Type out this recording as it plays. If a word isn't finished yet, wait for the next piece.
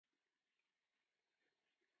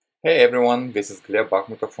Hey everyone, this is Gleb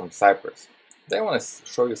from Cyprus. Today I want to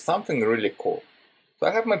show you something really cool. So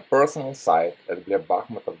I have my personal site at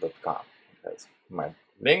glebbakhmutov.com. It has my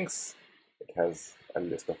links, it has a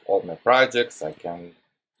list of all my projects. I can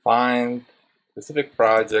find specific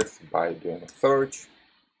projects by doing a search,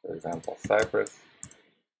 for example, Cyprus,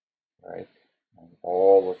 right? And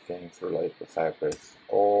all the things related to Cyprus,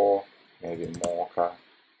 or maybe Mocha,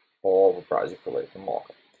 all the projects related to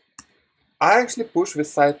Mocha. I actually push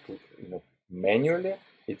this site manually.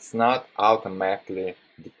 It's not automatically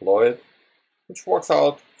deployed, which works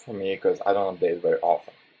out for me because I don't update very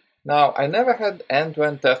often. Now, I never had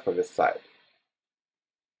end-to-end test for this site,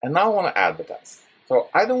 and now I want to add the test. So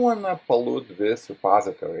I don't want to pollute this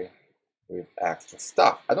repository with extra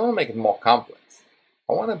stuff. I don't want to make it more complex.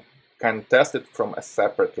 I want to kind of test it from a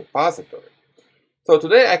separate repository. So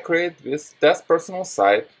today I create this test personal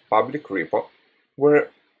site public repo where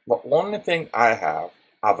the only thing I have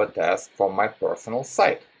are the tests from my personal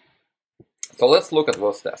site. So let's look at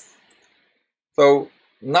those tests. So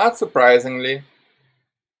not surprisingly,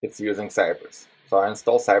 it's using Cypress. So I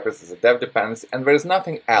install Cypress as a dev dependency, and there is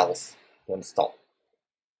nothing else to install.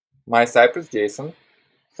 My Cypress JSON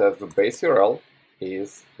says the base URL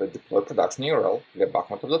is the deploy production URL,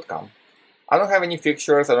 glebbakhmutov.com. I don't have any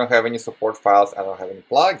fixtures, I don't have any support files, I don't have any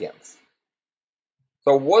plugins.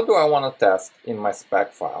 So what do I want to test in my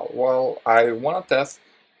spec file? Well, I want to test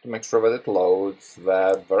to make sure that it loads,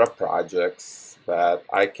 that there are projects, that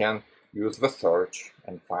I can use the search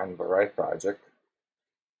and find the right project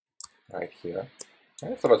right here.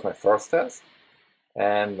 Okay, so that's my first test.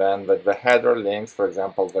 And then that the header links, for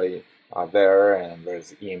example, they are there and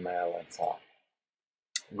there's email and so on.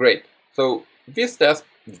 Great. So these tests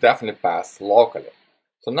definitely pass locally.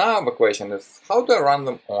 So now the question is, how do I run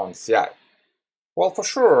them on CI? Well, for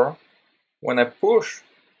sure, when I push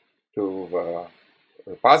to the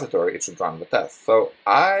repository, it should run the test. So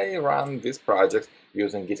I run these projects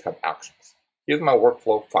using GitHub Actions. Here's my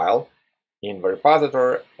workflow file in the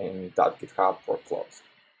repository in .github workflows.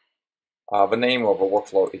 The name of the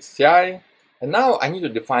workflow is CI, and now I need to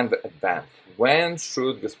define the event. When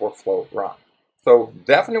should this workflow run? So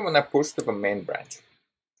definitely when I push to the main branch.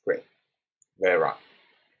 Great, they run.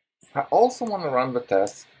 I also want to run the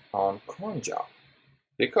test on cron job.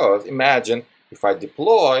 Because imagine if I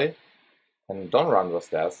deploy and don't run those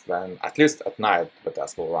tests, then at least at night the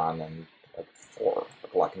test will run and at 4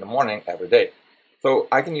 o'clock in the morning every day. So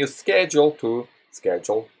I can use schedule to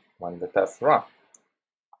schedule when the tests run.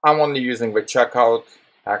 I'm only using the checkout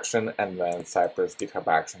action and then Cypress GitHub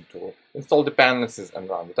action to install dependencies and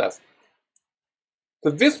run the test.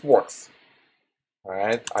 So this works. All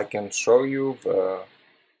right, I can show you the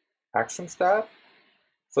actions tab.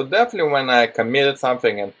 So definitely when I committed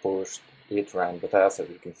something and pushed, it ran the test. As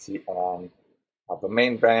you can see on the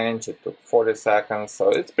main branch, it took 40 seconds,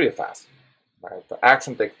 so it's pretty fast. Right? The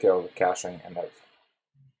action takes care of the caching and everything.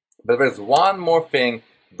 But there's one more thing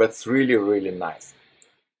that's really, really nice.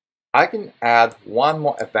 I can add one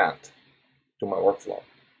more event to my workflow.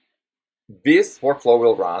 This workflow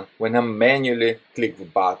will run when I manually click the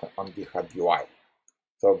button on GitHub UI.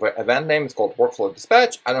 So the event name is called workflow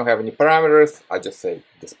dispatch. I don't have any parameters. I just say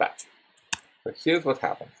dispatch. So here's what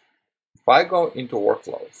happens. If I go into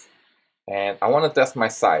workflows and I want to test my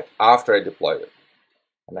site after I deploy it,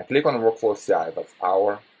 and I click on workflow CI, that's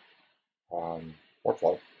our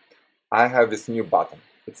workflow, I have this new button.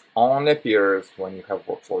 It only appears when you have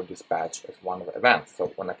workflow dispatch as one of the events.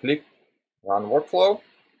 So when I click run workflow,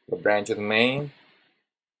 the branch is main,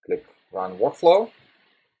 click run workflow,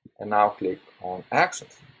 and now click on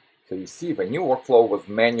actions. So you see the new workflow was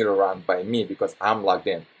manually run by me because I'm logged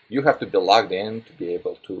in. You have to be logged in to be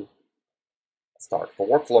able to start the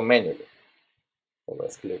workflow manually. So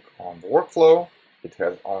let's click on the workflow. It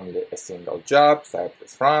has only a single job,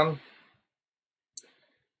 Cypress run.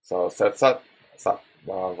 So sets up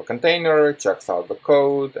the container, checks out the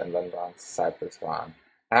code, and then runs Cypress run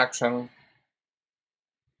action.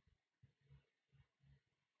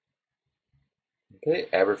 Okay,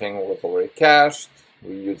 everything was already cached.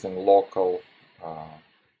 We're using local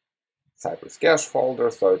Cypress cache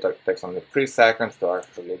folder, so it takes only 3 seconds to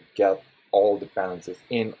actually get all dependencies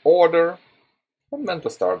in order and then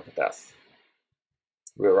to start the test.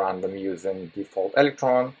 We run them using default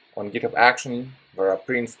Electron. On GitHub Action, there are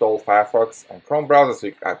pre-installed Firefox and Chrome browsers,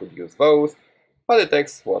 so I could use those, but it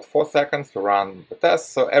takes, 4 seconds to run the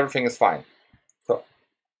test, so everything is fine. So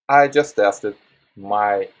I just tested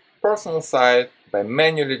my personal site by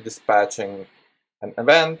manually dispatching an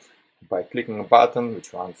event by clicking a button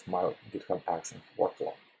which runs my GitHub Actions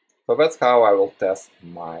workflow. So that's how I will test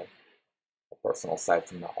my personal site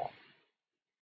from now on.